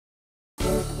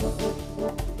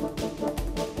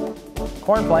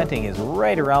Corn planting is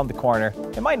right around the corner.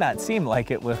 It might not seem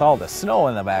like it with all the snow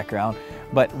in the background,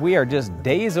 but we are just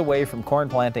days away from corn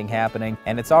planting happening,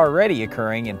 and it's already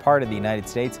occurring in part of the United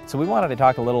States. So we wanted to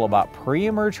talk a little about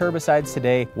pre-emerge herbicides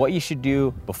today, what you should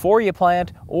do before you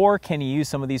plant, or can you use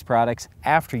some of these products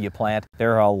after you plant.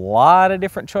 There are a lot of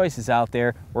different choices out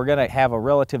there. We're gonna have a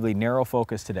relatively narrow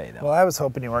focus today though. Well, I was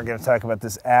hoping you weren't gonna talk about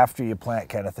this after you plant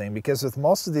kind of thing, because with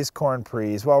most of these corn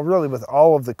pre's, well, really with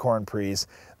all of the corn pre's,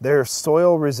 they're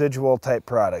soil residual type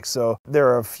products. So there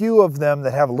are a few of them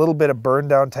that have a little bit of burn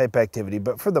down type activity,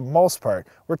 but for the most part,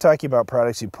 we're talking about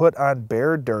products you put on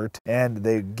bare dirt and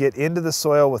they get into the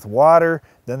soil with water,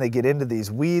 then they get into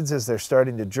these weeds as they're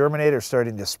starting to germinate or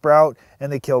starting to sprout,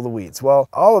 and they kill the weeds. Well,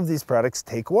 all of these products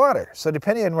take water. So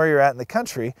depending on where you're at in the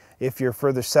country, if you're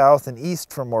further south and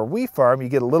east from where we farm, you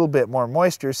get a little bit more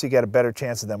moisture, so you got a better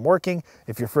chance of them working.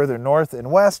 If you're further north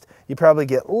and west, you probably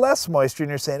get less moisture, and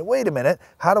you're saying, wait a minute,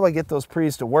 how do I get those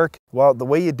pre's to work? Well, the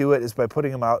way you do it is by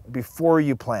putting them out before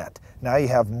you plant. Now you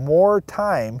have more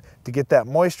time to get that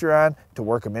moisture on to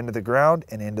work them into the ground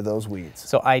and into those weeds.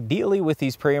 So ideally with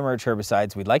these pre-emerge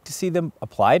herbicides, we'd like to see them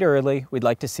applied early. We'd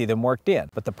like to see them worked in.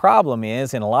 But the problem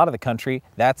is, in a lot of the country,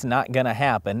 that's not gonna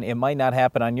happen. It might not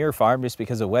happen on your farm just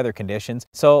because of weather conditions.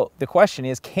 So the question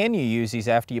is, can you use these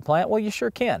after you plant? Well, you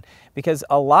sure can, because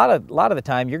a lot of the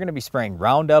time you're gonna be spraying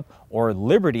Roundup or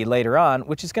Liberty later on,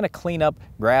 which is gonna clean up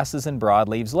grasses and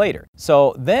broadleaves later.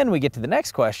 So then we get to the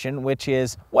next question, which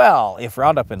is, well, if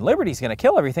Roundup and Liberty is gonna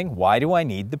kill everything, why do I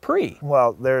need the pre?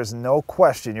 Well, there's no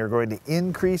question you're going to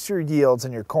increase your yields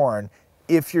in your corn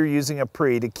if you're using a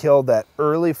pre to kill that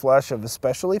early flush of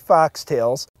especially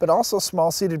foxtails, but also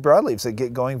small-seeded broadleaves that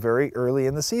get going very early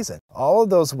in the season. All of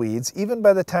those weeds, even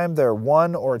by the time they're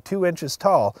 1 or 2 inches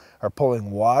tall, are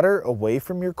pulling water away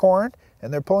from your corn,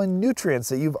 and they're pulling nutrients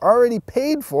that you've already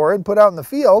paid for and put out in the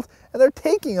field, and they're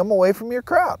taking them away from your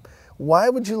crop. Why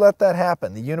would you let that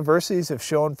happen? The universities have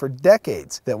shown for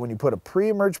decades that when you put a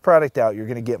pre-emerge product out, you're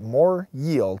going to get more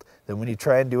yield than when you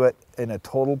try and do it in a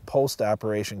total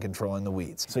post-operation controlling the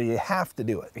weeds. So you have to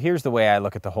do it. Here's the way I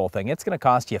look at the whole thing. It's going to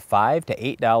cost you $5 to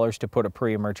 $8 to put a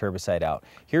pre-emerge herbicide out.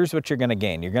 Here's what you're going to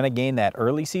gain. You're going to gain that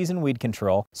early season weed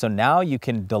control. So now you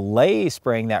can delay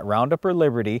spraying that Roundup or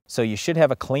Liberty, so you should have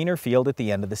a cleaner field at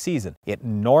the end of the season. It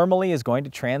normally is going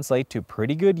to translate to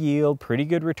pretty good yield, pretty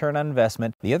good return on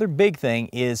investment. The other big thing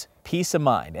is peace of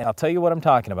mind. And I'll tell you what I'm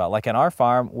talking about. Like on our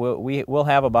farm, we'll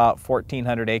have about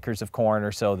 1,400 acres of corn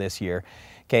or so this year.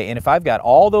 Okay, and if I've got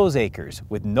all those acres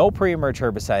with no pre-emerge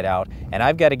herbicide out, and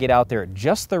I've got to get out there at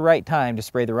just the right time to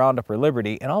spray the Roundup or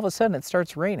Liberty, and all of a sudden it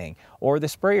starts raining, or the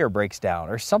sprayer breaks down,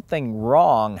 or something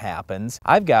wrong happens,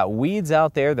 I've got weeds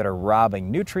out there that are robbing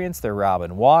nutrients, they're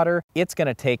robbing water. It's going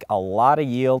to take a lot of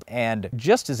yield, and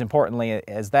just as importantly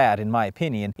as that, in my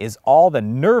opinion, is all the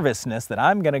nervousness that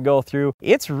I'm going to go through.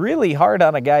 It's really hard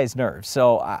on a guy's nerves.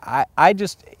 So I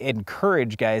just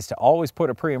encourage guys to always put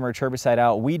a pre-emerge herbicide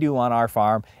out. We do on our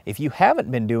farm. If you haven't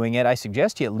been doing it, I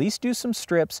suggest you at least do some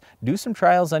strips, do some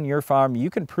trials on your farm. You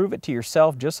can prove it to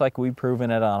yourself just like we've proven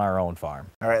it on our own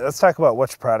farm. All right, let's talk about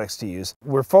which products to use.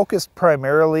 We're focused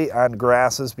primarily on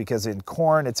grasses because in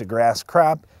corn, it's a grass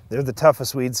crop. They're the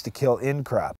toughest weeds to kill in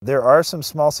crop. There are some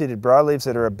small-seeded broadleaves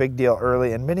that are a big deal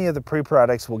early, and many of the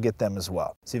pre-products will get them as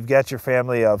well. So you've got your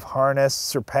family of Harness,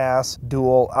 Surpass,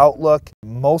 Dual, Outlook.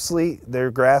 Mostly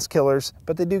they're grass killers,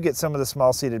 but they do get some of the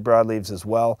small-seeded broadleaves as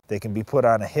well. They can be put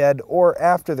on ahead or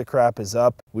after the crop is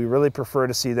up. We really prefer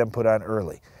to see them put on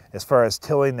early. As far as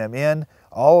tilling them in,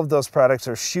 all of those products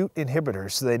are shoot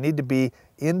inhibitors, so they need to be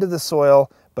into the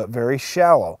soil but very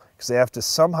shallow, because they have to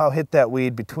somehow hit that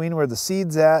weed between where the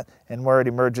seed's at and where it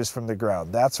emerges from the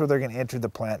ground. That's where they're going to enter the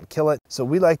plant and kill it. So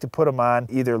we like to put them on,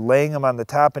 either laying them on the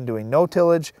top and doing no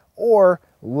tillage, or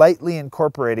lightly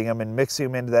incorporating them and mixing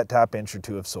them into that top inch or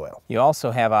two of soil. You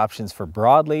also have options for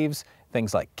broadleaves,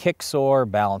 things like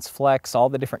Kicksoar, Balance Flex, all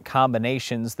the different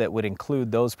combinations that would include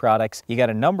those products. You got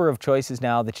a number of choices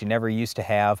now that you never used to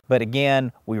have. But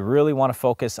again, we really want to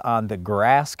focus on the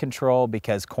grass control,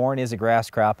 because corn is a grass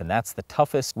crop and that's the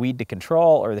toughest weed to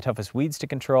control, or the toughest weeds to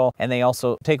control. And they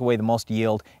also take away the most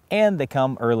yield, and they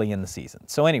come early in the season.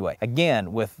 So anyway,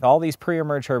 again, with all these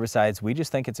pre-emerge herbicides, we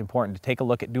just think it's important to take a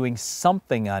look at doing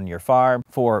something on your farm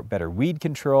for better weed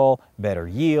control, better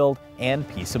yield, and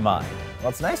peace of mind. Well,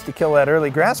 it's nice to kill that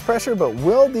early grass pressure, but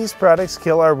will these products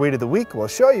kill our weed of the week? We'll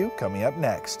show you coming up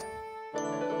next.